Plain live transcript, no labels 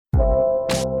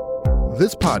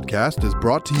This podcast is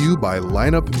brought to you by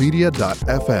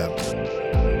lineupmedia.fm.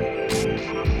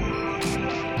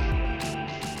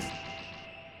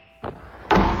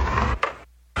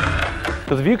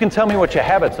 Because if you can tell me what your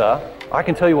habits are, I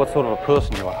can tell you what sort of a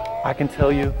person you are. I can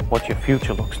tell you what your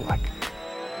future looks like.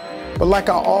 But like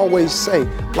I always say,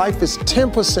 life is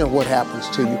 10% what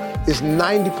happens to you, it's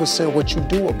 90% what you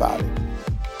do about it.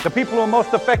 The people who are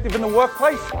most effective in the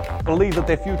workplace believe that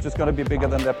their future is going to be bigger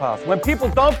than their past. When people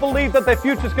don't believe that their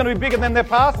future is going to be bigger than their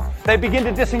past, they begin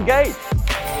to disengage.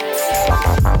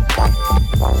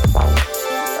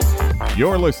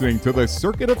 You're listening to The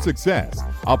Circuit of Success,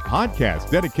 a podcast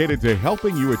dedicated to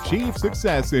helping you achieve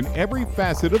success in every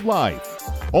facet of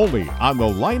life. Only on the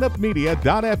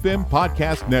lineupmedia.fm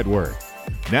podcast network.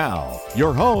 Now,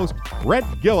 your host, Brett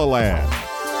Gilliland.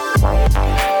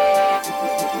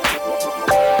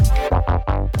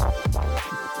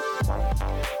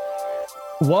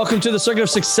 Welcome to the Circuit of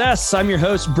Success. I'm your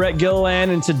host, Brett Gilliland,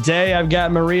 and today I've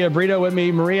got Maria Brito with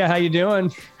me. Maria, how you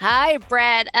doing? Hi,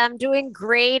 Brett. I'm doing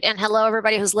great, and hello,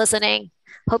 everybody who's listening.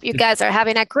 Hope you guys are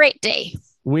having a great day.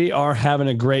 We are having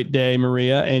a great day,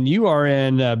 Maria, and you are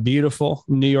in beautiful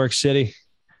New York City.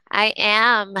 I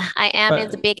am in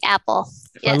the Big Apple.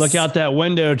 If I look out that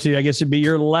window to, I guess it'd be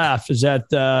your left. Is that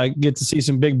get to see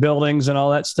some big buildings and all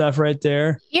that stuff right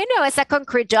there? You know, it's a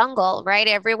concrete jungle, right?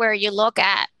 Everywhere you look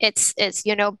at, it's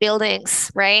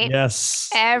buildings, right? Yes.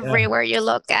 Everywhere you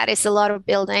look at, it's a lot of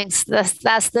buildings.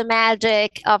 That's the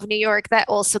magic of New York that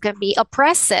also can be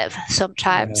oppressive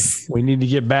sometimes. Yeah. We need to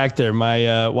get back there.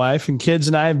 My wife and kids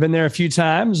and I have been there a few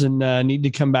times and need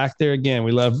to come back there again.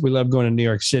 We love going to New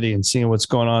York City and seeing what's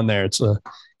going on there. It's a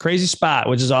crazy spot,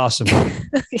 which is awesome.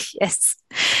 Yes,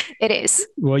 it is.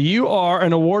 Well, you are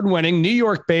an award-winning New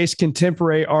York-based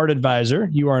contemporary art advisor.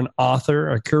 You are an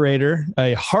author, a curator,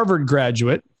 a Harvard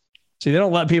graduate. See, they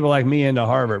don't let people like me into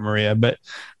Harvard, Maria, but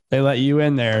they let you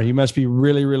in there. You must be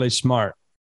really, really smart.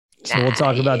 So we'll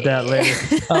talk about that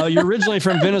later. You're originally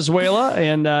from Venezuela,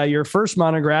 and your first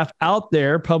monograph out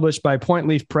there, published by Point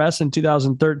Leaf Press in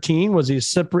 2013, was a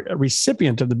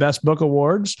recipient of the Best Book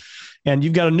Awards. And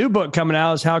you've got a new book coming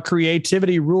out, is How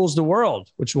Creativity Rules the World,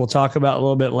 which we'll talk about a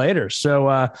little bit later. So,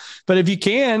 but if you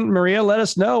can, Maria, let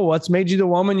us know what's made you the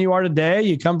woman you are today.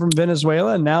 You come from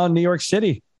Venezuela and now in New York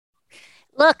City.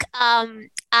 Look,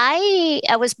 I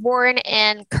was born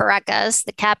in Caracas,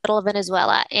 the capital of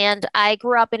Venezuela, and I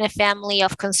grew up in a family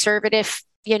of conservative,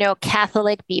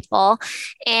 Catholic people.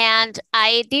 And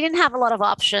I didn't have a lot of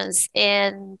options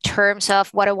in terms of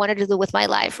what I wanted to do with my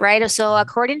life, right? So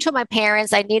according to my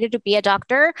parents, I needed to be a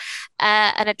doctor,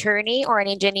 an attorney, or an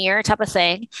engineer type of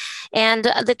thing. And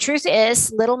the truth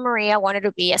is, little Maria wanted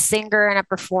to be a singer and a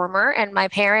performer, and my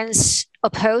parents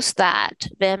opposed that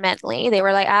vehemently. They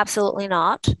were like, absolutely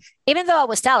not. Even though I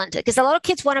was talented, because a lot of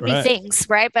kids want to be things,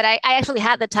 right? But I actually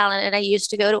had the talent, and I used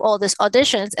to go to all these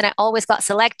auditions, and I always got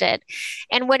selected.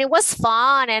 And when it was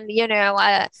fun and,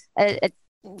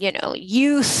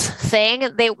 youth thing,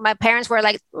 my parents were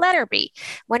like, let her be.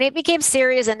 When it became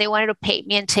serious and they wanted to pay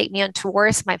me and take me on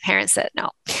tours, my parents said no.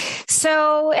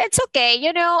 So it's okay.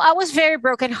 I was very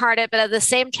brokenhearted, but at the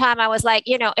same time, I was like,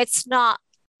 it's not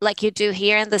like you do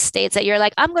here in the States that you're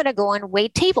like, I'm going to go and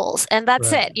wait tables and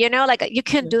that's it. Like you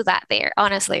couldn't do that there,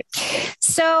 honestly.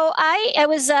 So I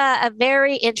was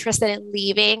very interested in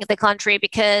leaving the country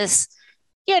because,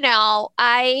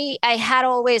 I had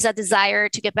always a desire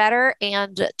to get better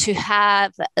and to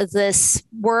have this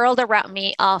world around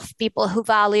me of people who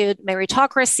valued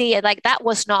meritocracy. And like, that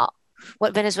was not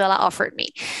what Venezuela offered me.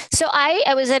 So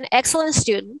I was an excellent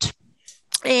student.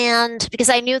 And because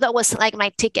I knew that was like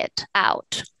my ticket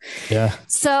out. Yeah.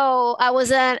 So I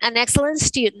was an excellent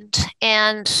student,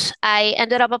 and I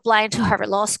ended up applying to Harvard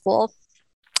Law School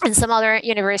and some other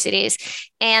universities,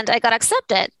 and I got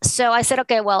accepted. So I said,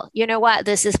 okay, well, you know what?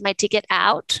 This is my ticket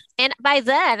out. And by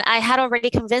then I had already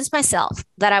convinced myself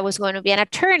that I was going to be an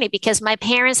attorney because my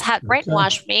parents had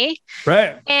brainwashed me.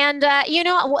 Right. And,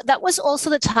 that was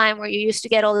also the time where you used to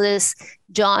get all this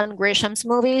John Grisham's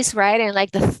movies, right? And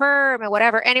like The Firm and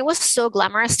whatever. And it was so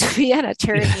glamorous to be an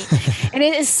attorney. And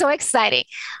it is so exciting.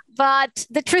 But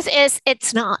the truth is,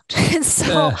 it's not. And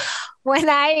so when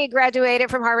I graduated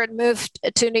from Harvard, moved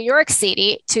to New York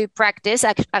City to practice,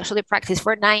 I actually practiced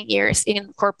for 9 years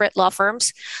in corporate law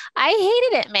firms. I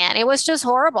hated it, man. It was just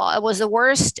horrible. It was the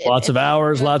worst. Lots of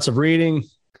hours, lots of reading.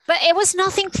 But it was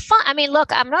nothing fun. I mean,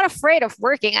 look, I'm not afraid of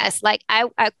working. I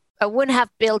wouldn't have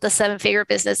built a 7-figure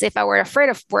business if I were afraid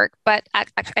of work, but I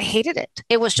hated it.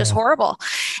 It was just horrible.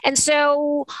 And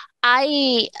so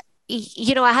I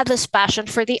I had this passion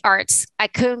for the arts. I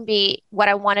couldn't be what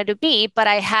I wanted to be, but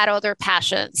I had other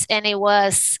passions. And it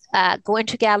was going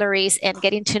to galleries and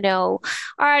getting to know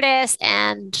artists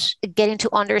and getting to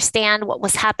understand what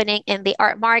was happening in the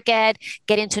art market,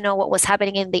 getting to know what was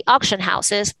happening in the auction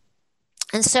houses.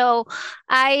 And so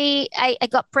I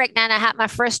got pregnant. I had my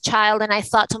first child, and I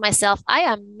thought to myself, I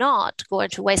am not going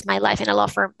to waste my life in a law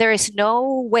firm. There is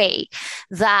no way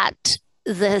that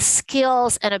the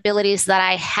skills and abilities that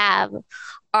I have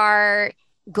are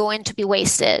going to be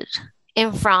wasted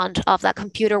in front of that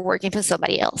computer working for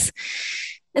somebody else.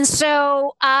 And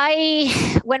so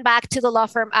I went back to the law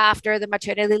firm after the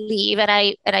maternity leave, and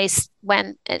I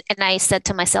went and I said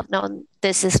to myself, no,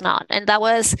 this is not. And that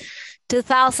was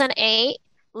 2008.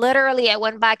 Literally, I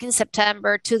went back in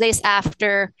September, 2 days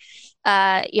after,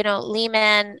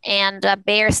 Lehman and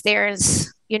Bear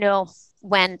Stearns,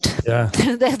 went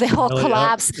the whole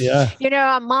collapse.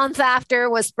 A month after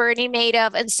was Bernie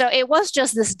Madoff. And so it was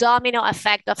just this domino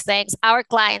effect of things. Our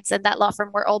clients and that law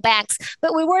firm were all banks,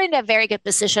 but we were in a very good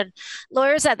position.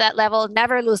 Lawyers at that level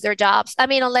never lose their jobs. I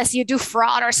mean, unless you do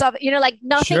fraud or something,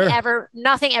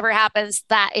 nothing ever happens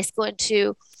that is going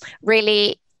to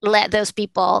really let those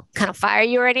people kind of fire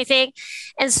you or anything.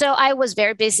 And so I was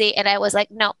very busy, and I was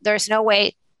like, no, there's no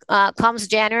way. Comes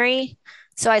January.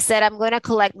 So I said, I'm going to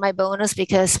collect my bonus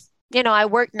because, I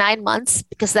worked 9 months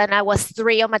because then I was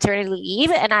 3 on maternity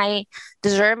leave and I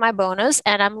deserve my bonus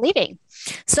and I'm leaving.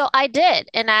 So I did.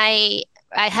 And I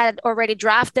had already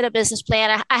drafted a business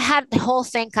plan. I had the whole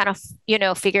thing kind of,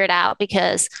 figured out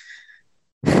because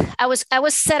I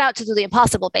was set out to do the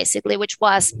impossible, basically, which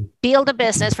was build a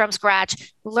business from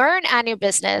scratch, learn a new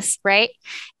business, right?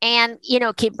 And,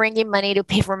 keep bringing money to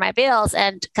pay for my bills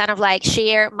and kind of like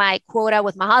share my quota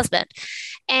with my husband.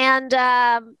 And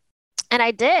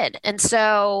I did. And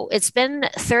so it's been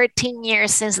 13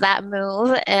 years since that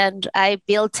move, and I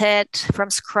built it from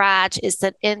scratch. It's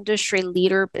an industry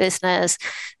leader business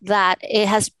that it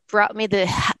has brought me the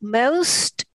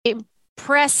most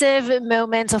impressive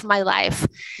moments of my life.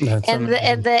 And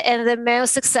the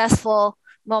most successful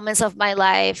moments of my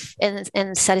life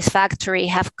and satisfactory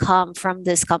have come from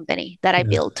this company that I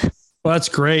built. Well, that's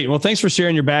great. Well, thanks for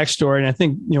sharing your backstory. And I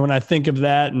think, when I think of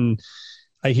that and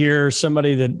I hear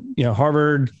somebody that,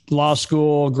 Harvard Law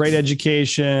School, great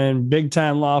education, big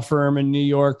time law firm in New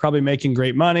York, probably making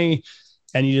great money.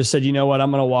 And you just said, you know what, I'm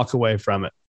going to walk away from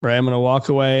it, right? I'm going to walk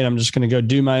away and I'm just going to go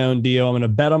do my own deal. I'm going to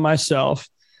bet on myself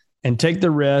and take the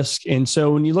risk. And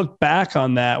so when you look back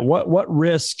on that, what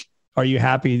risk are you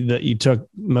happy that you took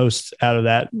most out of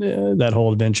that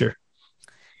whole adventure?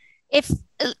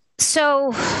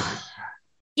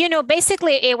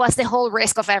 Basically it was the whole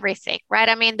risk of everything, right?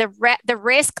 I mean, the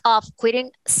risk of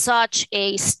quitting such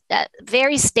a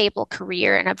very stable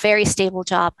career and a very stable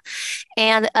job,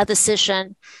 and a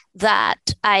decision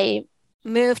that I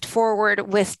moved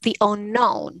forward with the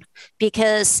unknown,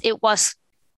 because it was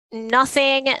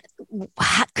nothing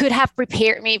could have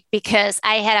prepared me, because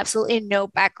I had absolutely no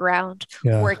background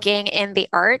working in the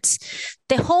arts.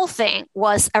 The whole thing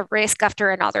was a risk after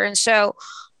another. And so,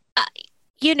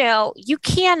 you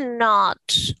cannot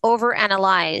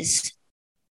overanalyze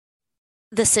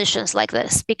decisions like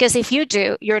this, because if you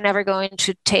do, you're never going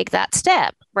to take that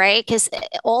step, right? Because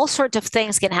all sorts of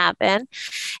things can happen.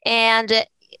 And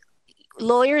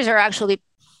lawyers are actually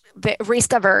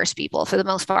risk averse people for the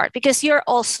most part, because you're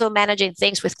also managing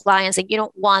things with clients and you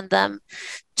don't want them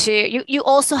to, you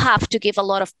also have to give a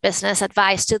lot of business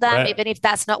advice to them, right, even if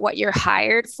that's not what you're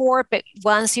hired for. But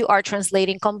once you are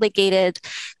translating complicated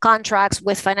contracts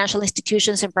with financial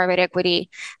institutions and private equity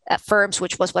firms,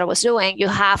 which was what I was doing, you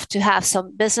have to have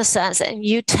some business sense, and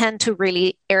you tend to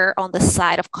really err on the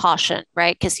side of caution,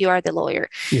 right? Because you are the lawyer.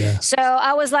 Yeah. So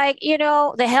I was like,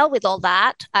 the hell with all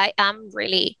that. I am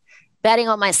really betting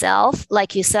on myself,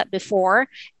 like you said before.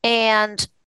 And,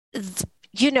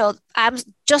 I'm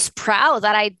just proud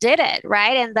that I did it,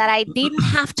 right? And that I didn't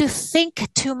have to think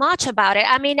too much about it.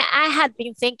 I mean, I had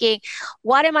been thinking,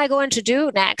 what am I going to do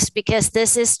next? Because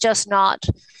this is just not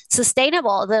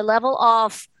sustainable. The level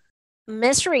of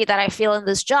misery that I feel in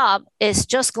this job is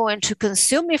just going to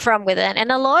consume me from within.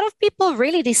 And a lot of people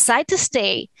really decide to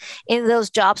stay in those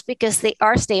jobs because they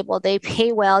are stable, they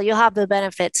pay well, you have the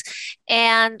benefits.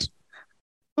 And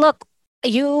look,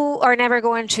 you are never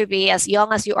going to be as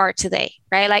young as you are today,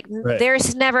 right? Like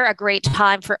there's never a great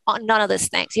time for none of these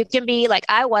things. You can be like,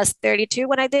 I was 32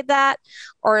 when I did that,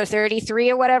 or 33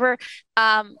 or whatever.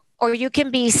 Or you can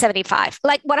be 75.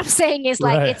 Like what I'm saying is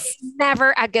like, it's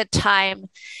never a good time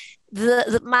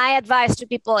my advice to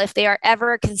people, if they are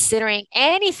ever considering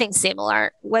anything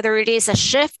similar, whether it is a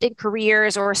shift in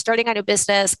careers or starting a new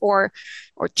business or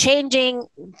changing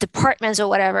departments or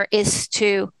whatever, is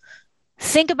to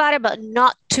think about it, but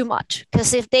not too much.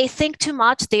 Because if they think too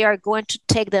much, they are going to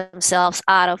take themselves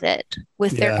out of it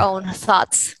with their own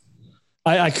thoughts.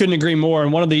 I couldn't agree more.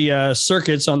 And one of the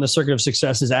circuits on the circuit of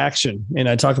success is action. And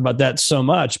I talk about that so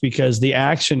much because the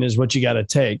action is what you got to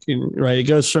take, right? It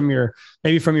goes from your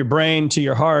brain to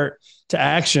your heart to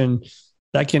action.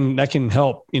 That can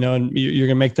help, and you're going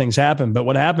to make things happen. But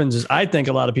what happens is, I think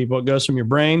a lot of people, it goes from your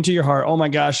brain to your heart. Oh my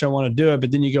gosh, I want to do it.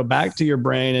 But then you go back to your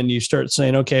brain and you start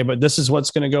saying, okay, but this is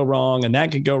what's going to go wrong. And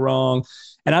that could go wrong.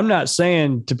 And I'm not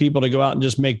saying to people to go out and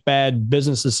just make bad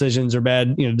business decisions or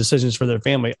bad, decisions for their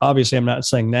family. Obviously, I'm not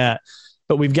saying that,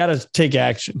 but we've got to take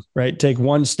action, right? Take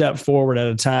one step forward at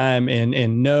a time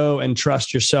and know and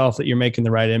trust yourself that you're making the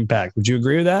right impact. Would you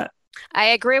agree with that? I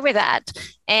agree with that.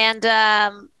 And,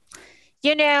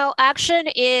 action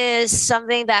is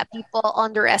something that people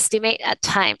underestimate at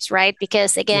times, right?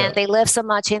 Because again, they live so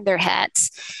much in their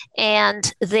heads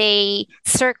and they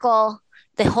circle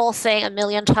the whole thing a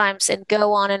million times and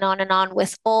go on and on and on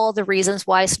with all the reasons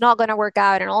why it's not going to work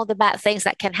out and all the bad things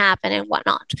that can happen and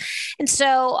whatnot. And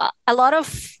so a lot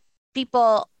of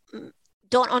people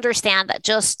don't understand that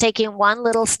just taking one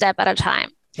little step at a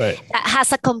time, that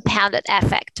has a compounded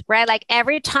effect, right? Like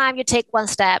every time you take one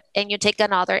step and you take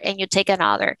another and you take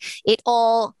another, it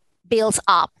all builds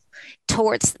up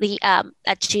towards the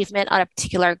achievement of a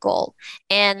particular goal.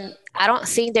 And I don't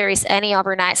think there is any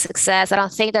overnight success. I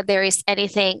don't think that there is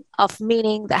anything of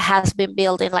meaning that has been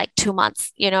built in like 2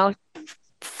 months,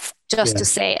 just to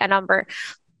say a number.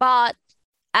 But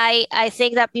I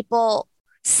think that people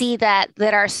see that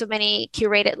there are so many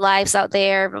curated lives out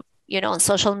there, on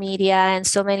social media, and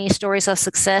so many stories of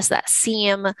success that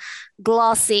seem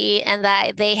glossy and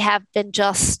that they have been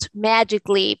just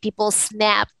magically, people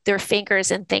snap their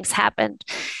fingers and things happened.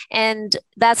 And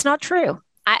that's not true.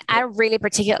 I really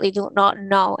particularly do not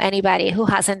know anybody who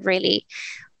hasn't really,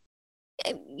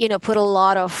 put a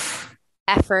lot of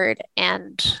effort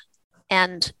and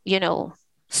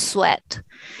sweat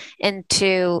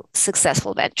into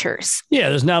successful ventures. Yeah,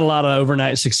 there's not a lot of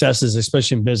overnight successes,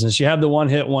 especially in business. You have the one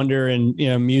hit wonder in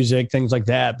music, things like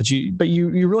that, but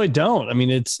you really don't. I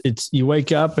mean, it's you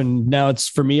wake up, and now it's,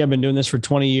 for me, I've been doing this for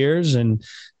 20 years and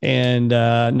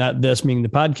not this meaning the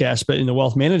podcast, but in the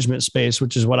wealth management space,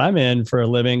 which is what I'm in for a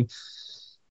living.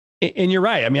 And you're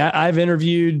right. I mean, I've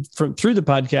interviewed through the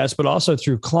podcast, but also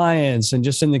through clients and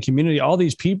just in the community, all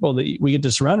these people that we get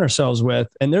to surround ourselves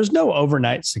with. And there's no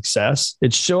overnight success.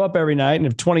 It's show up every night. And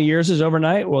if 20 years is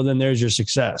overnight, well, then there's your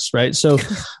success, right? So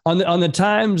on the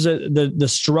times, the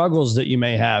struggles that you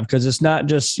may have, because it's not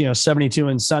just, 72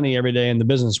 and sunny every day in the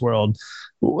business world.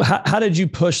 How did you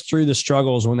push through the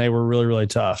struggles when they were really, really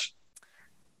tough?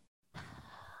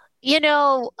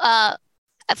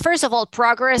 First of all,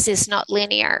 progress is not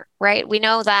linear, right? We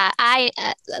know that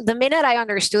the minute I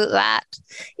understood that,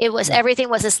 everything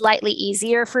was slightly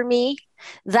easier for me,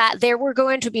 that there were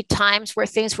going to be times where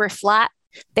things were flat.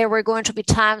 There were going to be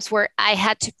times where I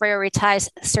had to prioritize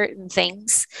certain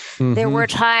things. Mm-hmm. There were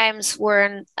times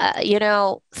when,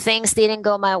 things didn't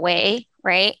go my way,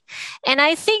 right? And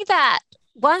I think that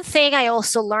one thing I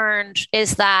also learned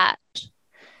is that,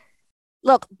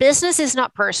 look, business is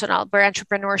not personal, but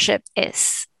entrepreneurship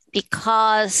is,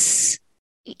 because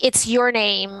it's your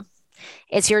name,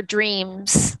 it's your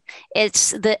dreams,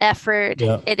 it's the effort.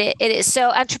 Yeah. It is.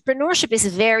 So entrepreneurship is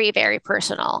very, very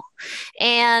personal.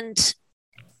 And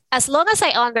as long as I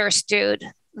understood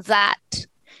that,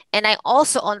 and I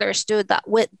also understood that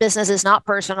with business is not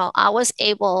personal, I was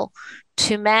able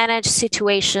to manage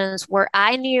situations where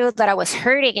I knew that I was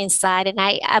hurting inside, and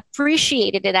I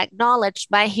appreciated and acknowledged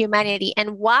my humanity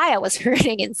and why I was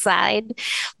hurting inside.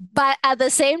 But at the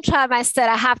same time, I said,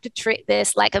 I have to treat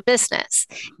this like a business.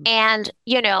 And,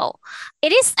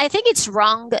 I think it's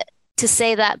wrong to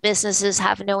say that businesses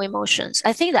have no emotions.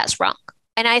 I think that's wrong.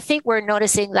 And I think we're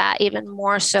noticing that even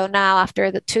more so now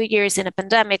after the 2 years in a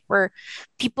pandemic, where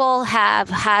people have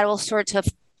had all sorts of,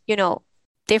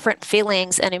 different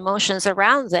feelings and emotions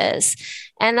around this.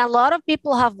 And a lot of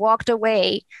people have walked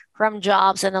away from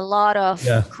jobs, and a lot of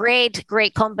great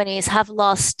companies have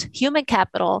lost human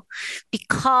capital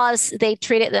because they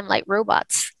treated them like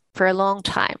robots for a long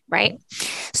time, right?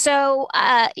 So,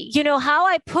 how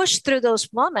I pushed through those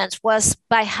moments was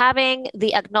by having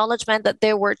the acknowledgement that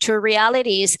there were two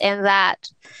realities, and that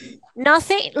no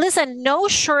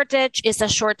shortage is a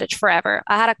shortage forever.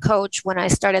 I had a coach when I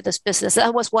started this business.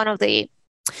 That was one of the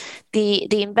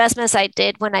investments I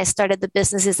did when I started the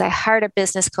business. Is I hired a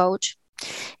business coach.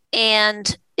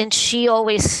 And she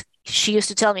used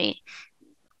to tell me,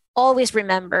 always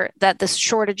remember that the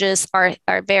shortages are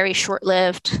very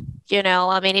short-lived.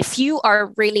 I mean, if you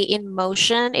are really in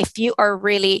motion, if you are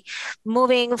really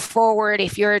moving forward,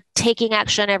 if you're taking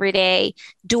action every day,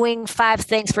 doing 5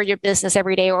 things for your business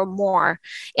every day or more,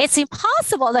 it's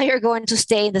impossible that you're going to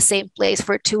stay in the same place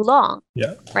for too long.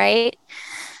 Yeah. Right.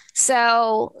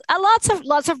 So lots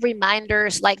of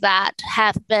reminders like that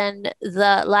have been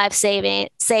the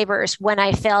savers when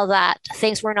I felt that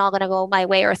things were not going to go my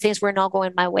way or things were not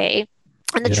going my way.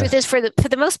 And the truth is, for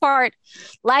the most part,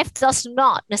 life does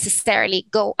not necessarily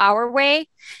go our way,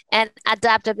 and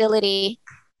adaptability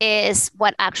is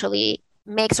what actually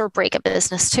makes or break a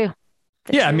business too.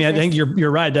 Yeah, I mean, I think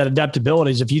you're right. That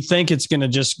adaptability is, if you think it's going to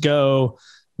just go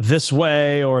this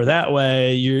way or that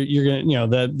way, you're going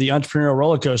to, the entrepreneurial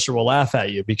roller coaster will laugh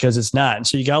at you, because it's not. And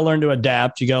so you got to learn to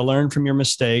adapt. You got to learn from your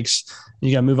mistakes.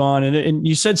 You got to move on. And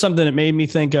you said something that made me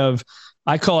think of,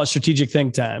 I call it strategic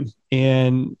think time.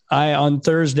 And on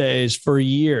Thursdays for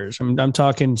years, I'm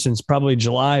talking since probably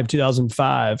July of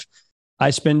 2005, I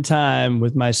spend time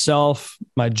with myself,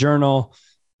 my journal,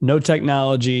 no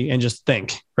technology, and just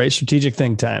think, right? Strategic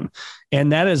think time.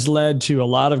 And that has led to a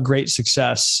lot of great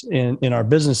success in our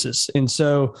businesses. And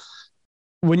so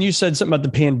when you said something about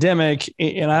the pandemic,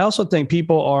 and I also think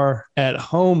people are at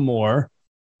home more,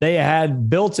 they had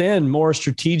built in more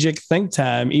strategic think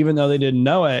time, even though they didn't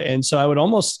know it. And so I would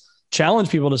almost challenge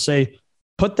people to say,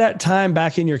 put that time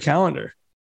back in your calendar,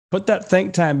 put that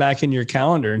think time back in your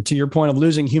calendar. And to your point of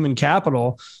losing human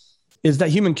capital, is that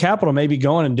human capital may be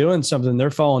going and doing something. They're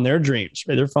following their dreams,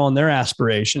 right? They're following their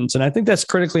aspirations. And I think that's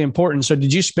critically important. So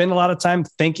did you spend a lot of time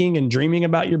thinking and dreaming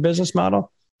about your business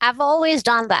model? I've always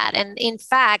done that. And in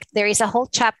fact, there is a whole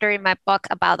chapter in my book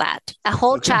about that, a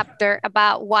whole chapter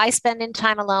about why spending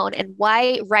time alone and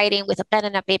why writing with a pen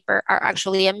and a paper are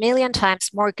actually a million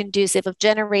times more conducive of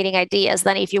generating ideas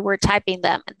than if you were typing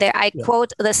them. I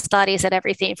quote the studies and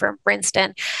everything from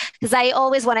Princeton, because I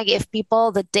always want to give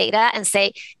people the data and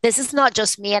say, this is not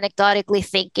just me anecdotically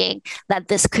thinking that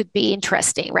this could be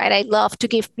interesting, right? I love to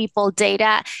give people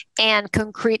data and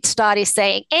concrete studies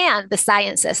saying, and the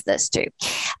science says this too.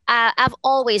 I've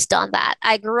always done that.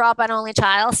 I grew up an only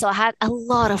child, so I had a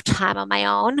lot of time on my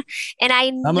own. And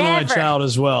I'm an only child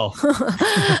as well.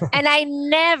 And I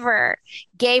never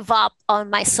gave up on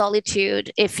my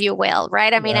solitude, if you will,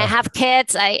 right? I mean, I have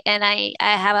kids, I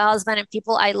have a husband and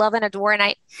people I love and adore,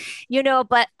 and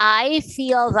but I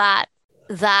feel that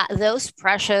those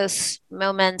precious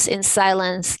moments in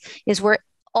silence is where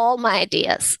all my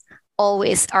ideas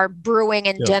always are brewing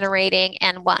and generating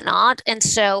and whatnot. And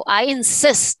so I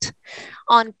insist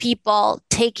on people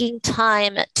taking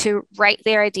time to write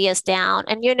their ideas down.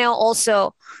 And,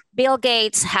 also Bill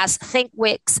Gates has Think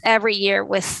Weeks every year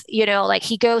with, like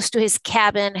he goes to his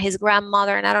cabin, his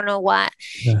grandmother, and I don't know what,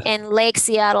 in Lake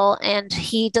Seattle, and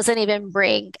he doesn't even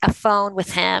bring a phone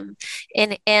with him.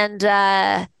 And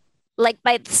like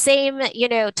by the same,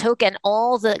 token,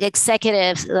 all the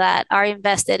executives that are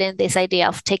invested in this idea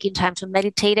of taking time to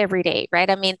meditate every day, right?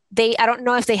 I mean, I don't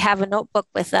know if they have a notebook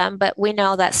with them, but we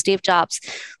know that Steve Jobs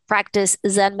practiced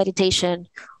Zen meditation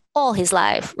all his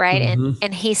life, right? Mm-hmm.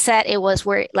 And he said it was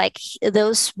where, like,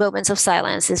 those moments of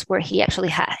silence is where he actually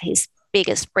had his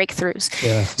biggest breakthroughs.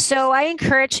 Yeah. So I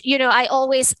encourage,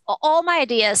 all my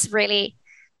ideas really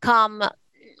come,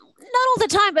 not all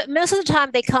the time, but most of the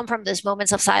time they come from these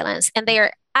moments of silence, and they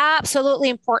are absolutely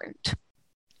important.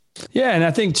 Yeah. And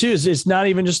I think too, it's not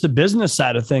even just the business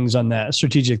side of things on that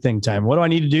strategic think time. What do I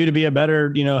need to do to be a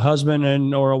better,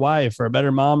 husband or a wife, or a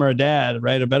better mom or a dad,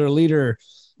 right? A better leader.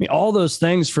 I mean, all those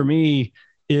things for me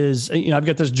is, I've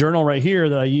got this journal right here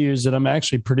that I use that I'm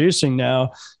actually producing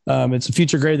now. It's a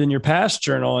Future Greater Than Your Past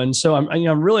journal. And so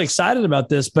I'm really excited about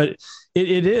this, but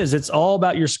it's all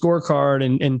about your scorecard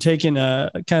and taking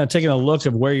a look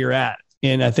of where you're at.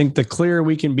 And I think the clearer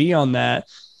we can be on that,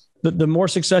 the more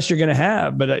success you're going to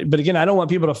have. But again, I don't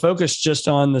want people to focus just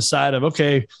on the side of,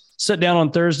 okay, sit down on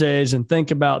Thursdays and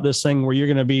think about this thing where you're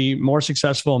going to be more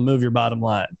successful and move your bottom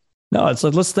line. No, it's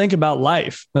like, let's think about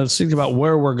life. Let's think about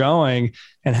where we're going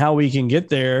and how we can get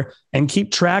there and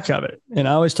keep track of it. And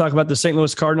I always talk about the St.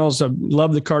 Louis Cardinals. I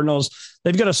love the Cardinals.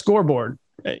 They've got a scoreboard,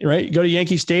 right? You go to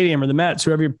Yankee Stadium or the Mets,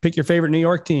 whoever you pick your favorite New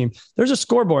York team, there's a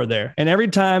scoreboard there. And every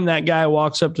time that guy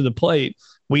walks up to the plate,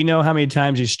 we know how many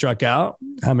times he's struck out,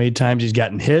 how many times he's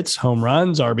gotten hits, home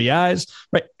runs, RBIs,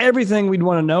 right? Everything we'd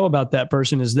want to know about that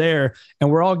person is there. And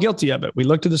we're all guilty of it. We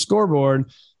look to the scoreboard,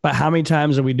 but how many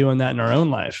times are we doing that in our own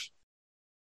life?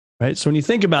 Right. So when you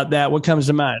think about that, what comes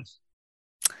to mind?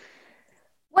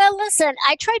 Well, listen,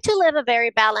 I try to live a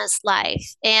very balanced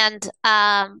life, and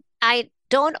I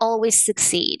don't always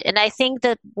succeed. And I think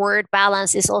the word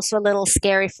balance is also a little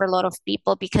scary for a lot of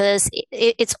people because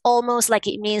it's almost like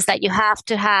it means that you have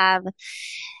to have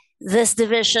this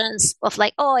divisions of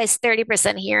like, oh, it's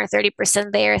 30% here,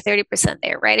 30% there, 30%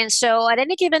 there, right? And so at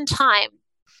any given time,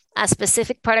 a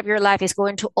specific part of your life is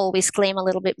going to always claim a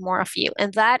little bit more of you.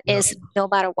 And that is no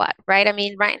matter what, right? I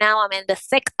mean, right now I'm in the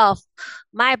thick of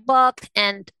my book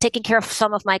and taking care of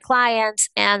some of my clients,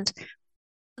 and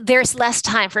there's less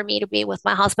time for me to be with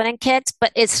my husband and kids,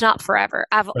 but it's not forever.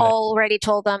 I've already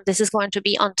told them this is going to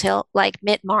be until like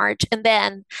mid-March, and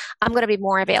then I'm going to be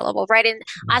more available, right? And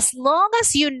as long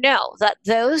as you know that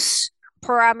those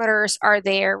parameters are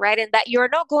there, right? And that you're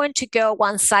not going to go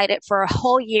one-sided for a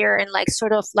whole year and like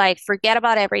sort of like forget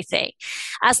about everything.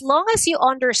 As long as you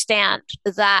understand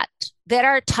that there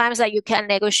are times that you can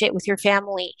negotiate with your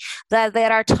family, that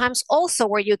there are times also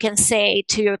where you can say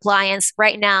to your clients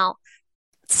right now,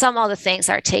 some other things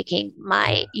are taking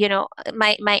my,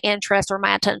 my interest or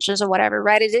my attentions or whatever,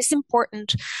 right? It is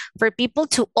important for people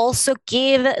to also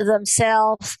give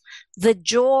themselves the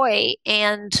joy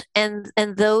and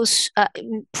those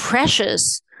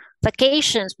precious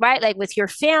vacations, right? Like with your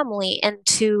family, and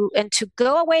to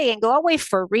go away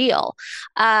for real.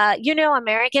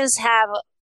 Americans have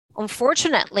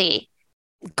unfortunately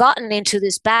gotten into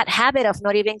this bad habit of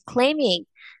not even claiming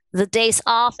the days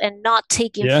off and not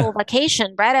taking full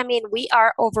vacation, right? I mean, we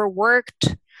are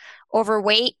overworked,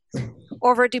 overweight,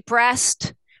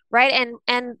 overdepressed, right?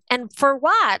 And for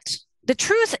what? The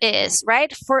truth is,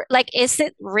 right? For like, is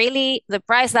it really the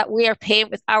price that we are paying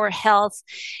with our health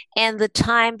and the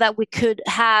time that we could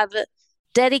have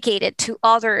dedicated to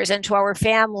others and to our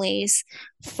families?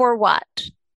 For what?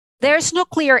 There's no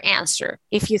clear answer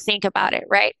if you think about it,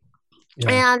 right?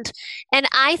 Yeah. And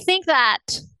I think that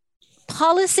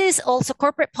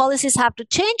corporate policies have to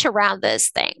change around this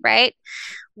thing, right?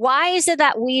 Why is it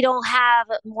that we don't have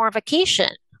more vacation?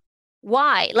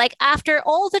 Why? Like after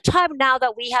all the time now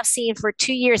that we have seen for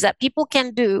 2 years that people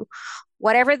can do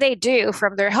whatever they do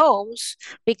from their homes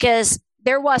because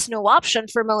there was no option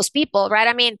for most people, right?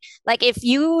 I mean, like if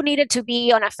you needed to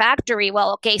be on a factory,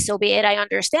 well, okay, so be it, I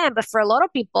understand. But for a lot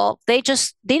of people, they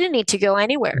just didn't need to go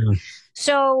anywhere. Mm.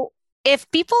 So if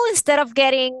people, instead of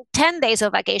getting 10 days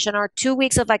of vacation or 2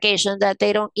 weeks of vacation that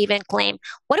they don't even claim,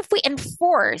 what if we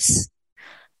enforce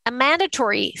a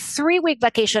mandatory 3-week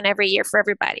vacation every year for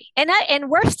everybody? And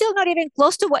we're still not even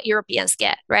close to what Europeans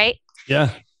get, right?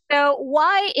 Yeah. So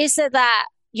why is it that,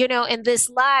 in these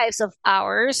lives of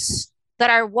ours that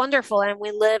are wonderful and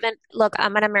we live in, look,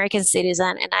 I'm an American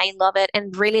citizen and I love it.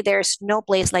 And really there's no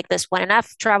place like this one. And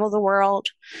I've traveled the world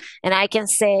and I can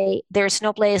say there's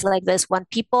no place like this when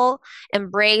people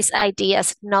embrace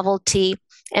ideas, novelty,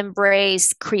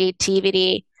 embrace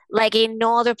creativity, like in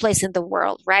no other place in the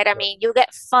world, right? I mean, you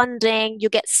get funding, you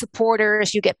get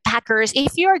supporters, you get backers.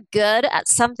 If you're good at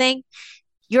something,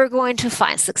 you're going to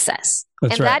find success.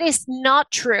 That's right. That is not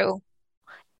true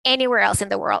anywhere else in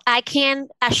the world. I can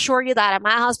assure you that.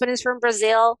 My husband is from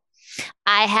Brazil.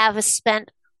 I have spent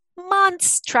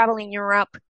months traveling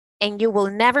Europe, and you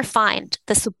will never find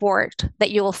the support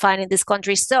that you will find in this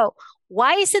country. So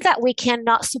why is it that we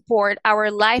cannot support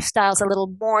our lifestyles a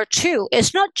little more too?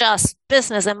 It's not just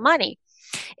business and money.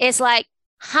 It's like,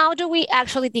 how do we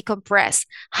actually decompress?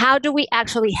 How do we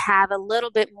actually have a little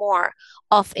bit more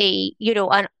of a,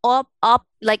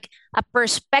 like a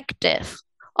perspective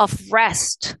of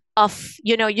rest, of,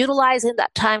 utilizing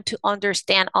that time to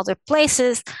understand other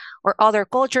places or other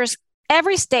cultures?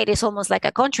 Every state is almost like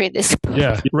a country at this point.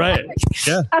 Yeah, right.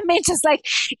 Yeah. I mean, just like,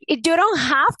 you don't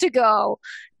have to go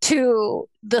to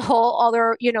the whole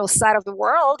other, side of the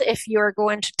world. If you're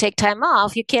going to take time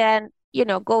off, you can,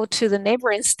 go to the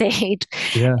neighboring state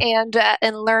and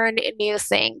learn new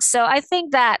things. So I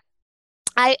think that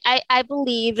I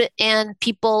believe in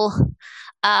people,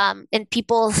 in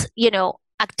people's,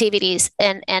 activities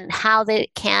and how they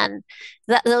can,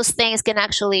 those things can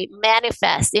actually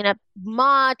manifest in a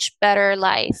much better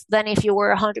life than if you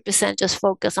were 100% just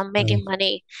focused on making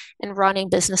money and running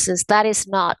businesses. That is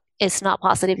not, it's not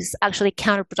positive. It's actually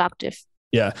counterproductive.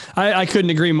 Yeah, I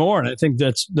couldn't agree more. And I think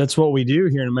that's what we do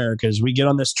here in America is we get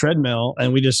on this treadmill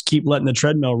and we just keep letting the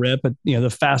treadmill rip at, the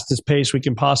fastest pace we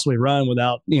can possibly run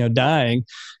without, dying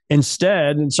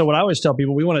instead. And so what I always tell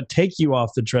people, we want to take you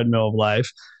off the treadmill of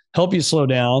life, help you slow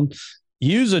down,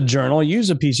 use a journal, use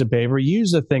a piece of paper,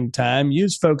 use a think time,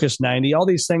 use Focus 90, all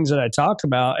these things that I talk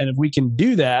about. And if we can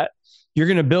do that, you're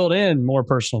going to build in more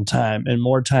personal time and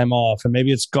more time off. And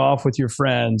maybe it's golf with your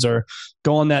friends or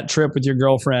go on that trip with your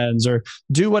girlfriends or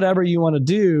do whatever you want to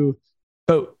do.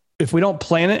 But if we don't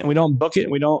plan it and we don't book it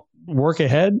and we don't work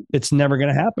ahead, it's never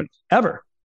going to happen ever.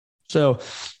 So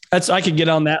I could get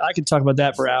on that. I could talk about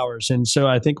that for hours. And so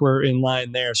I think we're in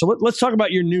line there. So let's talk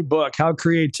about your new book, How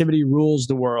Creativity Rules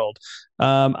the World.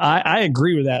 I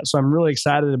agree with that. So I'm really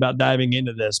excited about diving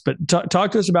into this. But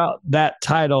talk to us about that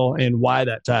title and why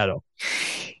that title.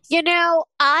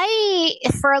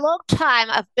 For a long time,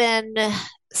 I've been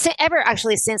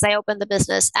since I opened the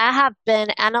business, I have been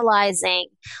analyzing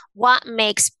what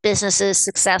makes businesses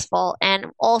successful and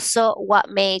also what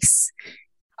makes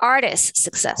artists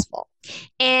successful.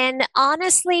 And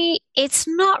honestly, it's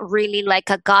not really like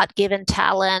a God-given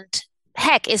talent.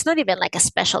 Heck, it's not even like a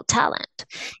special talent.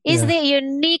 It's the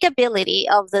unique ability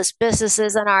of these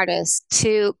businesses and artists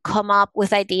to come up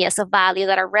with ideas of value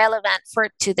that are relevant for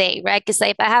today, right? Because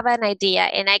if I have an idea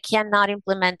and I cannot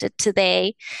implement it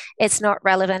today, it's not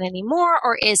relevant anymore,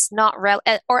 or it's not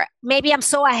or maybe I'm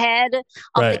so ahead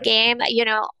of the game,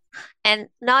 and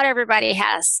not everybody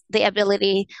has the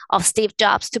ability of Steve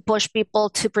Jobs to push people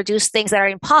to produce things that are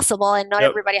impossible, and not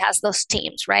everybody has those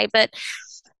teams, right?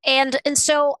 And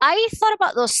so I thought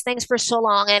about those things for so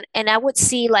long, and I would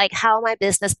see like how my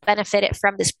business benefited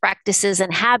from these practices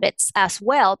and habits as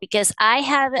well, because I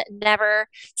have never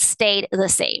stayed the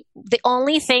same. The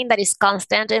only thing that is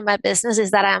constant in my business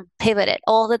is that I'm pivoted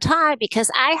all the time, because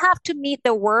I have to meet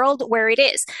the world where it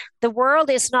is. The world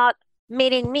is not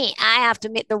meeting me. I have to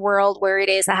meet the world where it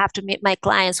is. I have to meet my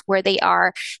clients where they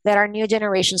are. There are new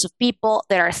generations of people.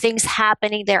 There are things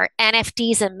happening. There are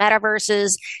NFTs and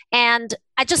metaverses. And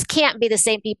I just can't be the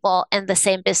same people in the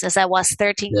same business I was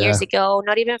 13 years ago,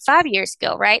 not even 5 years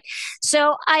ago, right?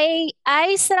 So I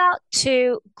set out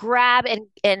to grab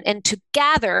and to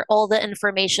gather all the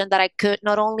information that I could,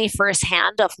 not only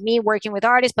firsthand of me working with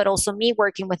artists, but also me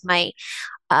working with my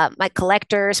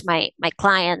collectors, my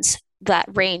clients, that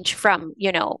range from,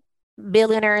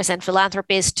 billionaires and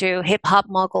philanthropists to hip hop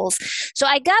moguls. So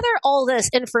I gather all this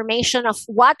information of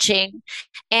watching,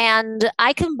 and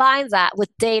I combine that with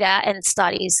data and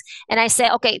studies. And I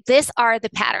say, okay, these are the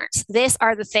patterns. These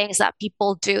are the things that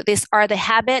people do. These are the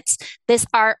habits. These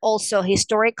are also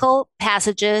historical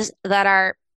passages that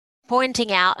are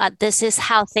pointing out that this is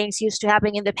how things used to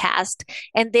happen in the past,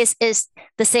 and this is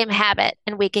the same habit,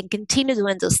 and we can continue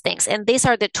doing those things. And these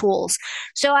are the tools.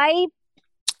 So I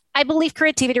believe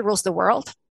creativity rules the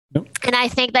world. Yep. And I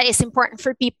think that it's important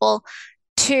for people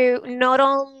to not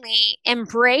only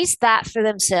embrace that for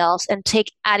themselves and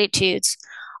take attitudes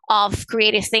of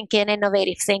creative thinking,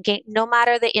 innovative thinking, no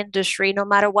matter the industry, no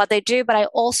matter what they do. But I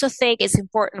also think it's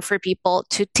important for people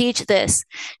to teach this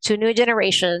to new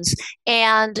generations.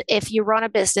 And if you run a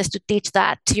business, to teach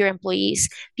that to your employees,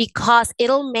 because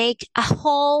it'll make a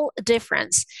whole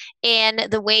difference in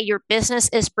the way your business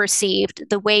is perceived,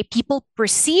 the way people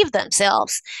perceive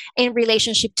themselves in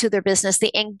relationship to their business,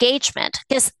 the engagement,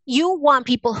 because you want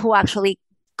people who actually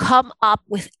come up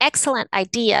with excellent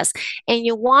ideas, and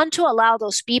you want to allow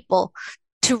those people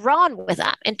to run with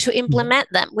them and to implement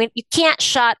them. When you can't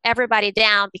shut everybody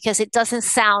down because it doesn't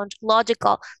sound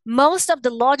logical. Most of the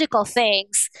logical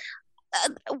things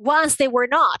once they were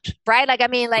not, right?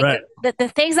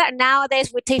 The things that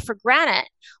nowadays we take for granted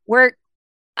were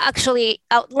actually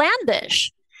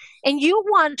outlandish. And you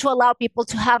want to allow people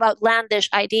to have outlandish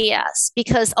ideas,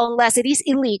 because unless it is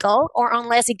illegal or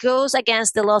unless it goes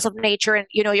against the laws of nature, and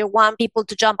you want people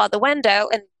to jump out the window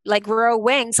and like grow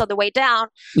wings on the way down,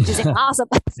 which is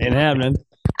impossible. Ain't happening.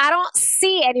 I don't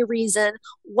see any reason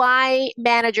why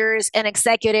managers and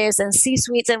executives and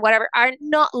C-suites and whatever are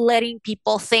not letting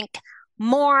people think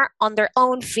more on their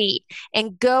own feet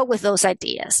and go with those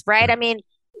ideas, right? I mean,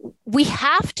 we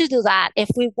have to do that if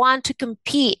we want to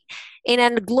compete in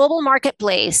a global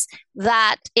marketplace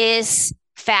that is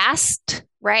fast,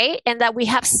 right? And that we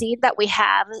have seen that we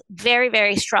have very,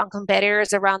 very strong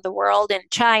competitors around the world, in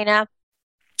China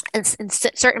and in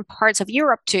certain parts of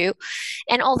Europe too.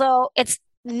 And although it's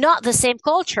not the same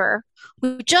culture,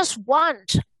 we just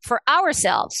want for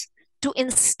ourselves to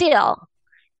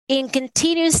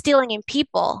continue instilling in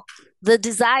people the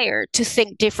desire to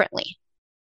think differently.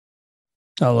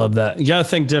 I love that. You got to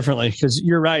think differently, because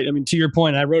you're right. I mean, to your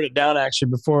point, I wrote it down actually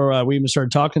before we even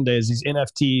started talking today, is these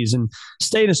NFTs, and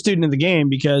staying a student of the game,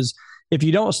 because if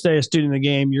you don't stay a student of the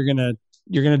game, you're going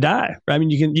to die. I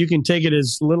mean, you can take it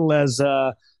as little as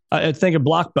I think a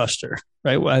Blockbuster,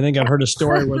 right? I think I've heard a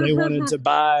story where they wanted to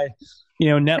buy,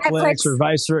 Netflix or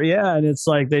vice versa. Yeah. And it's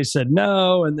like, they said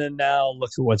no. And then now look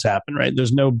at what's happened, right?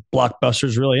 There's no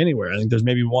Blockbusters really anywhere. I think there's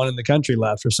maybe one in the country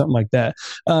left or something like that.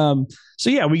 So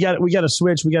yeah, we got to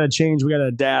switch, we got to change, we got to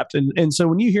adapt. And so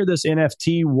when you hear this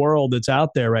NFT world that's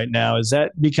out there right now, is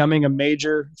that becoming a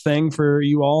major thing for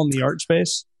you all in the art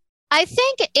space? I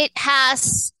think it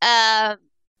has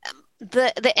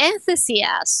the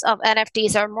enthusiasts of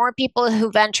NFTs are more people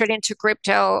who ventured into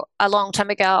crypto a long time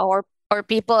ago, or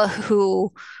people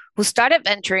who started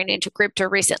venturing into crypto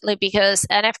recently, because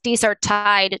NFTs are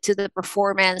tied to the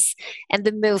performance and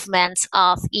the movements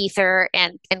of Ether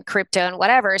and crypto and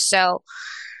whatever. So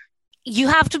you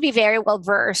have to be very well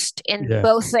versed in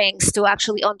both things to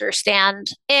actually understand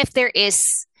if there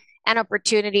is an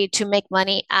opportunity to make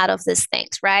money out of these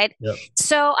things, right? Yep.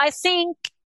 So I think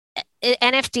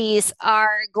NFTs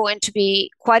are going to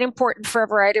be quite important for a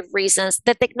variety of reasons.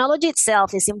 The technology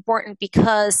itself is important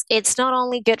because it's not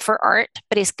only good for art,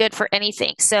 but it's good for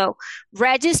anything. So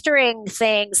registering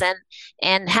things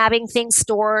and having things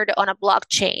stored on a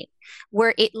blockchain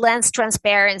where it lends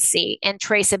transparency and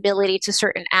traceability to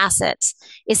certain assets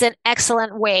is an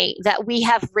excellent way that we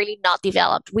have really not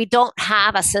developed. We don't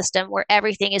have a system where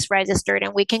everything is registered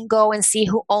and we can go and see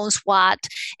who owns what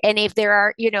and if there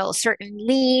are, certain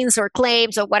liens or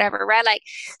claims or whatever, right? Like,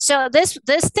 so this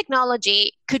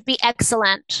technology could be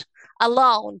excellent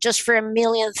alone just for a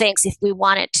million things if we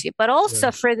wanted to, but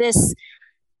also for this.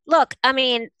 Look, I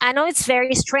mean, I know it's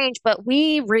very strange, but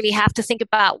we really have to think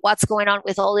about what's going on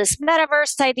with all these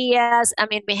metaverse ideas. I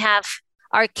mean,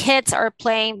 our kids are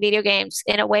playing video games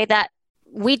in a way that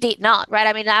we did not, right?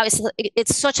 I mean, now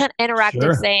it's such an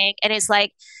interactive thing, and it's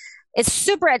like, it's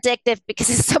super addictive because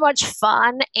it's so much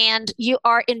fun and you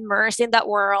are immersed in that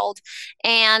world,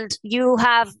 and you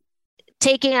have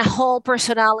taken a whole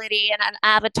personality and an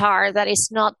avatar that is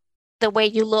not the way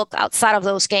you look outside of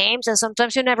those games. And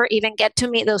sometimes you never even get to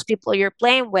meet those people you're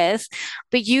playing with,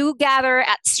 but you gather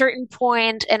at certain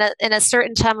point in a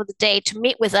certain time of the day to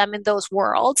meet with them in those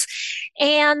worlds.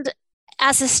 And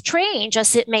as strange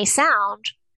as it may sound,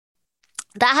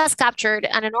 that has captured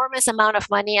an enormous amount of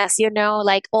money, as you know,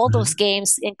 like all those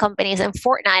games in companies and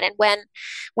Fortnite. And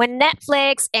when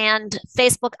Netflix and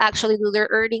Facebook actually do their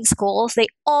earnings calls, they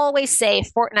always say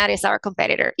Fortnite is our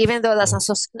competitor, even though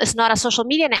it's not a social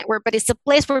media network, but it's a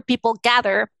place where people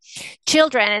gather,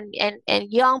 children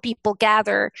and young people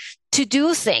gather to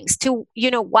do things, to,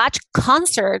 watch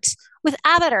concerts with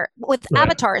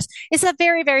avatars. It's a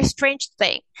very, very strange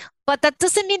thing. But that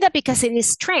doesn't mean that because it is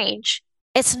strange,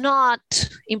 it's not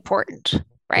important,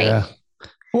 right? Yeah.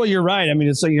 Well, you're right. I mean,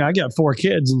 it's like, I got 4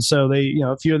 kids, and so they,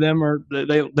 a few of them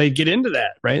they get into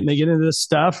that, right? And they get into this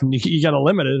stuff, and you got to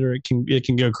limit it, or it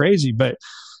can go crazy. But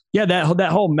yeah,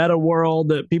 that whole meta world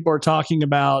that people are talking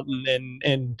about,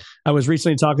 and I was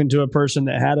recently talking to a person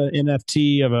that had an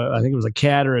NFT of I think it was a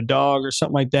cat or a dog or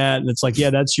something like that, and it's like,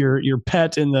 that's your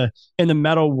pet in the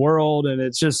meta world, and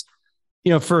it's just,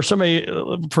 for somebody,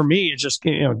 for me, it's just,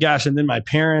 gosh, and then my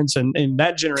parents and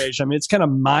that generation, I mean, it's kind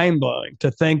of mind blowing to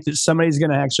think that somebody's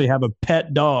going to actually have a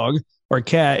pet dog or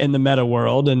cat in the meta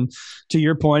world. And to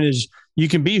your point is, you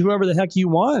can be whoever the heck you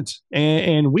want.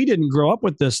 And we didn't grow up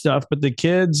with this stuff, but the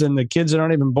kids that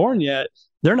aren't even born yet,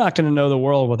 they're not going to know the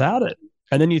world without it.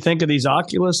 And then you think of these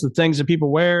Oculus, the things that people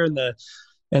wear, and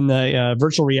the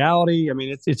virtual reality. I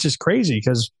mean, it's just crazy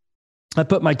because I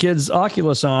put my kids'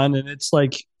 Oculus on, and it's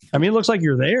like, I mean, it looks like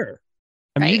you're there.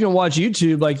 I mean, you can watch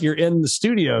YouTube like you're in the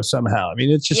studio somehow. I mean,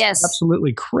 it's just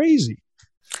absolutely crazy.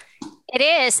 It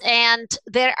is. And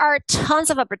there are tons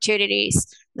of opportunities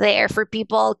there for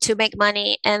people to make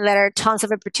money. And there are tons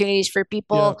of opportunities for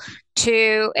people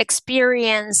to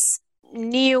experience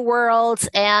new worlds.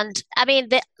 And I mean,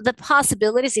 the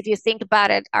possibilities, if you think about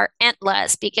it, are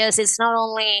endless, because it's not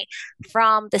only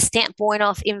from the standpoint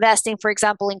of investing, for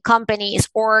example, in companies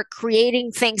or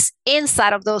creating things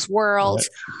inside of those worlds,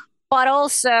 but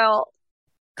also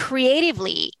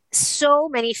creatively, so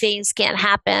many things can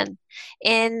happen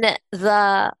in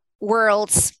the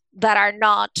worlds that are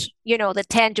not, the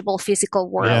tangible physical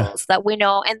worlds that we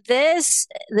know. And this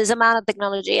amount of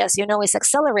technology, as you know, is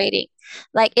accelerating,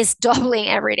 like it's doubling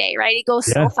every day, right? It goes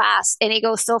so fast, and it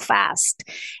goes so fast.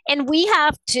 And we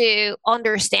have to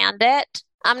understand it.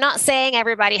 I'm not saying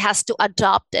everybody has to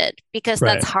adopt it, because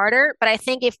that's harder. But I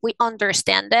think if we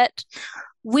understand it,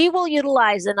 we will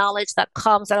utilize the knowledge that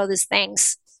comes out of these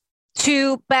things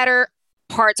to better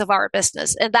parts of our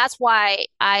business. And that's why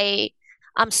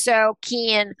I'm so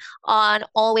keen on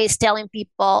always telling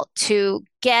people to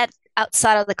get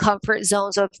outside of the comfort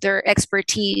zones of their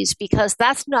expertise, because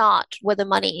that's not where the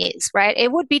money is, right?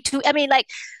 It would be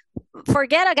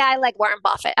forget a guy like Warren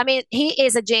Buffett. I mean, he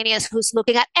is a genius who's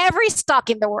looking at every stock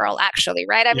in the world, actually,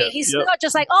 right? I mean, he's not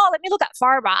just like, let me look at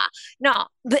pharma. No,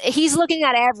 he's looking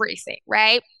at everything,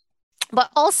 right? But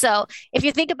also, if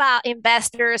you think about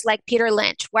investors like Peter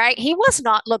Lynch, right? He was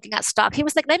not looking at stock. He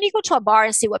was like, let me go to a bar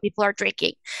and see what people are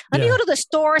drinking. Let me go to the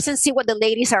stores and see what the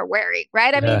ladies are wearing,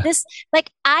 right? I mean,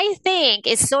 I think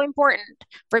it's so important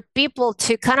for people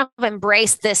to kind of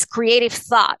embrace this creative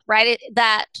thought, right?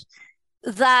 That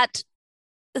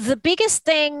the biggest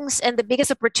things and the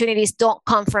biggest opportunities don't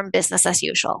come from business as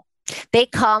usual. They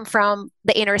come from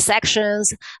the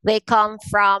intersections. They come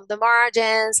from the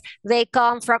margins. They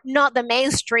come from not the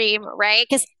mainstream, right?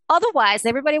 Because otherwise,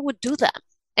 everybody would do them.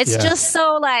 It's just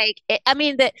so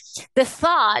the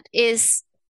thought is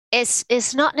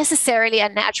not necessarily a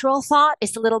natural thought.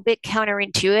 It's a little bit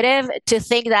counterintuitive to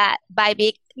think that by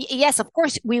being, yes, of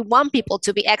course, we want people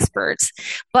to be experts,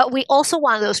 but we also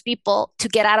want those people to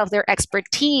get out of their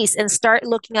expertise and start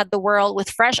looking at the world with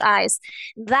fresh eyes.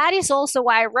 That is also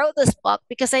why I wrote this book,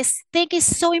 because I think it's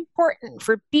so important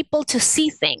for people to see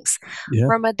things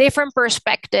from a different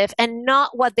perspective and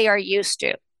not what they are used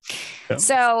to. Yeah.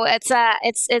 So it's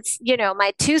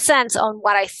my 2 cents on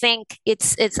what I think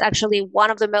it's actually one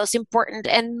of the most important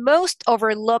and most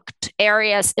overlooked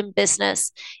areas in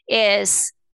business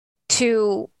is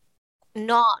to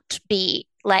not be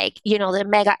like, the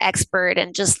mega expert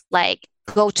and just like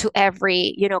go to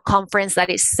every, conference that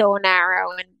is so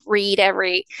narrow and read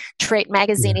every trade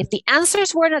magazine. If the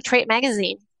answers were in a trade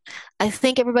magazine, I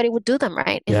think everybody would do them,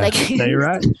 right? Yeah, no, you're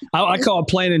right. I call it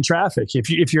playing in traffic.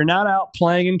 If you're not out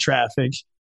playing in traffic,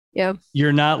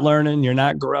 you're not learning, you're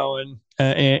not growing.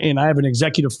 And I have an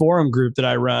executive forum group that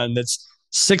I run that's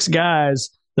 6 guys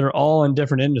that are all in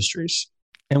different industries.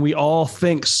 And we all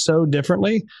think so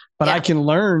differently, but I can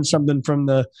learn something from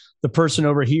the person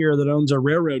over here that owns a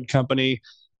railroad company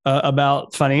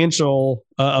about financial,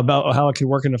 about how it could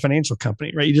work in a financial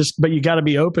company, right? But you got to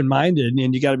be open-minded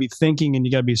and you got to be thinking and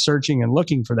you got to be searching and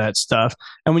looking for that stuff.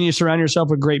 And when you surround yourself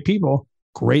with great people,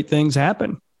 great things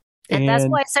happen. And that's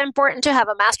why it's so important to have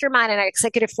a mastermind and an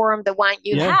executive forum, the one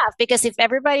you have, because if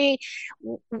everybody,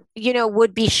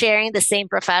 would be sharing the same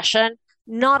profession,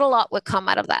 not a lot would come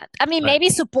out of that. I mean, maybe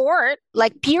support,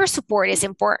 like peer support is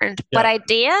important, but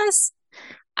ideas,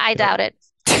 I doubt it.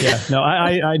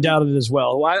 I doubt it as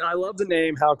well. I love the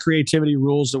name, How Creativity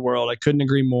Rules the World. I couldn't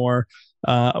agree more.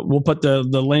 We'll put the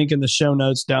link in the show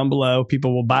notes down below.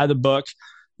 People will buy the book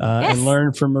and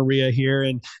learn from Maria here.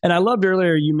 And I loved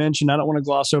earlier you mentioned, I don't want to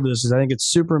gloss over this because I think it's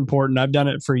super important. I've done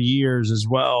it for years as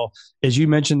well, as you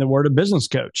mentioned the word of business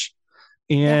coach.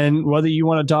 And whether you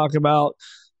want to talk about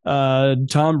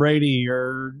Tom Brady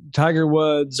or Tiger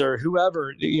Woods or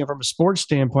whoever, from a sports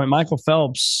standpoint, Michael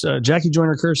Phelps, Jackie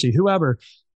Joyner-Kersee, whoever,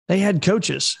 they had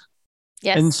coaches.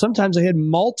 Yes. And sometimes they had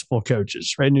multiple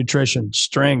coaches, right? Nutrition,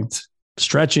 strength,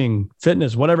 stretching,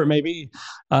 fitness, whatever it may be.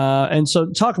 And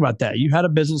so talk about that. You had a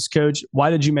business coach.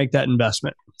 Why did you make that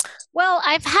investment? Well,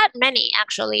 I've had many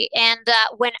actually. And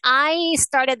when I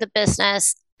started the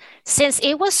business, since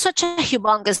it was such a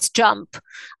humongous jump,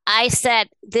 I said,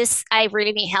 I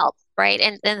really need help, right?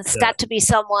 And it's got to be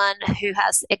someone who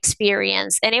has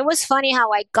experience. And it was funny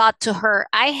how I got to her.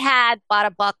 I had bought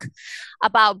a book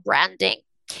about branding.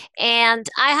 And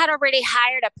I had already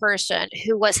hired a person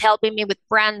who was helping me with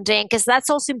branding because that's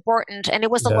also important. And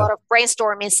it was a lot of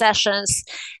brainstorming sessions.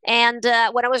 And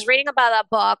when I was reading about that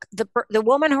book, the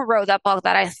woman who wrote that book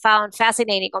that I found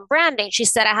fascinating on branding, she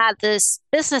said, I had this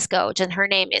business coach and her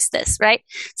name is this, right?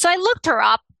 So I looked her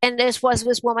up. And this was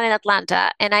this woman in Atlanta.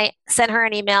 And I sent her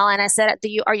an email and I said,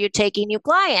 are you taking new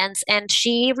clients? And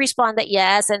she responded,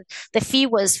 yes. And the fee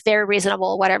was very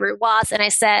reasonable, whatever it was. And I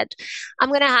said, I'm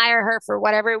going to hire her for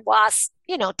whatever it was,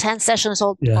 10 sessions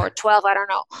or 12, I don't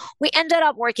know. We ended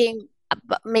up working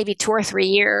maybe 2 or 3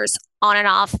 years on and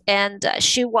off. And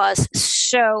she was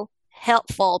so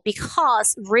helpful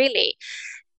because really,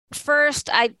 first,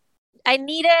 I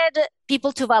needed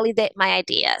people to validate my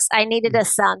ideas. I needed a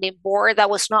sounding board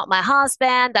that was not my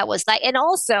husband. That was and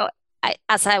also,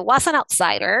 as I was an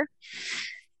outsider,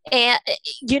 and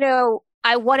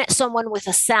I wanted someone with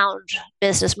a sound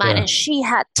business mind, and she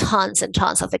had tons and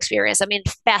tons of experience. I mean,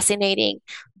 fascinating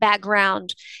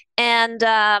background, and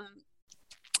I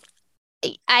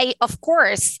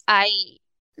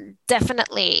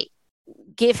definitely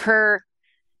give her,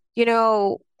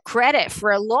 credit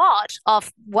for a lot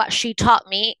of what she taught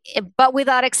me, but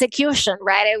without execution,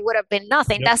 right? It would have been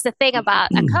nothing. That's the thing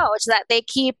about a coach, that they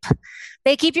keep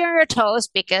they keep you on your toes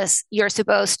because you're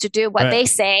supposed to do what they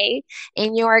say,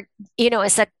 and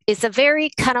it's a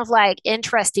very kind of like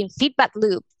interesting feedback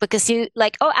loop, because you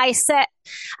like, oh,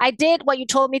 I did what you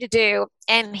told me to do,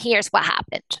 and here's what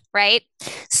happened, right?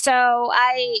 So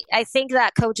I think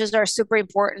that coaches are super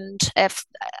important. If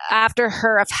after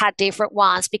her, I've had different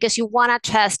ones, because you want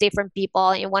to test different people,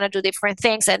 and you want to do different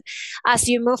things, and as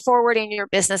you move forward in your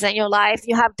business and your life,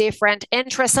 you have different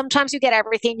interests. Sometimes you get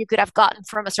everything you could have gotten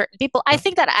from a certain people. I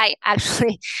think that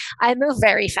I move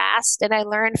very fast and I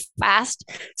learn fast.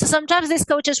 So sometimes these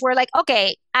coaches were like,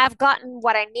 okay, I've gotten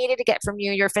what I needed to get from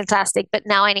you. You're fantastic, but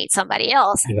now I need somebody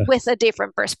else with a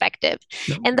different perspective.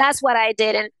 And that's what I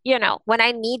did. And, when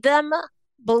I need them,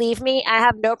 believe me, I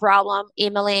have no problem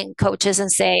emailing coaches and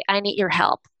say, I need your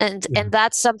help. And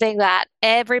that's something that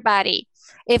everybody,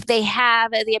 if they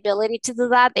have the ability to do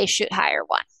that, they should hire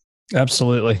one.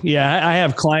 Absolutely. Yeah. I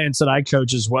have clients that I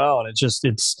coach as well. And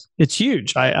it's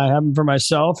huge. I have them for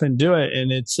myself and do it.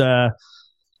 And it's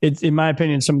in my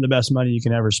opinion, some of the best money you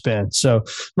can ever spend. So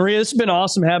Maria, this has been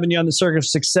awesome having you on the Circuit of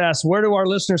Success. Where do our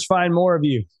listeners find more of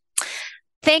you?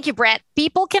 Thank you, Brett.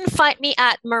 People can find me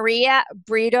at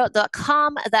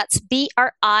mariabrito.com. That's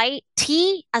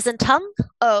BRIT as in tongue,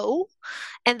 O.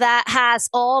 And that has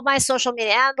all my social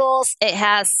media handles. It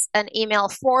has an email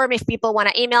form if people want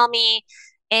to email me.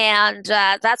 And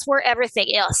that's where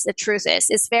everything else, the truth is.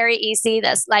 It's very easy.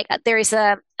 There is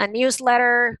a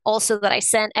newsletter also that I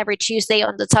send every Tuesday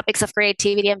on the topics of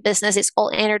creativity and business. It's all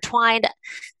intertwined.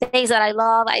 Things that I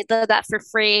love, I do that for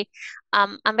free.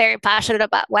 I'm very passionate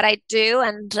about what I do.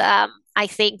 And I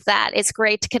think that it's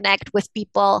great to connect with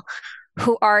people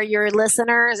who are your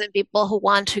listeners and people who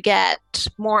want to get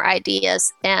more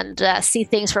ideas and see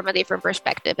things from a different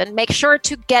perspective. And make sure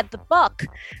to get the book,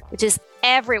 which is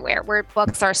everywhere where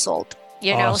books are sold,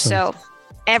 so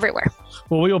everywhere.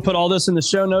 Well, we will put all this in the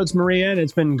show notes, Maria, and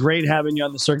it's been great having you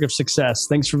on the Circuit of Success.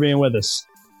 Thanks for being with us.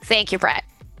 Thank you, Brett.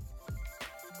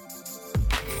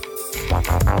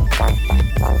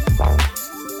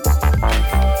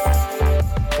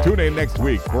 Tune in next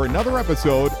week for another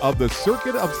episode of The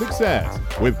Circuit of Success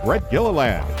with Brett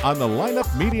Gilliland on the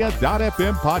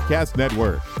lineupmedia.fm podcast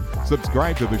network.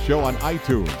 Subscribe to the show on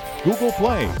iTunes, Google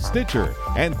Play, Stitcher,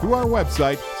 and through our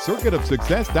website,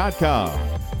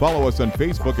 circuitofsuccess.com. Follow us on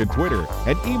Facebook and Twitter,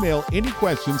 and email any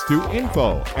questions to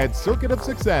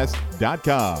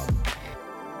info@circuitofsuccess.com.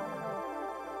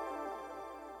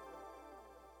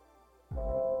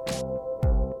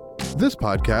 This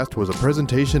podcast was a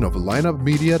presentation of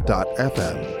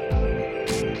lineupmedia.fm.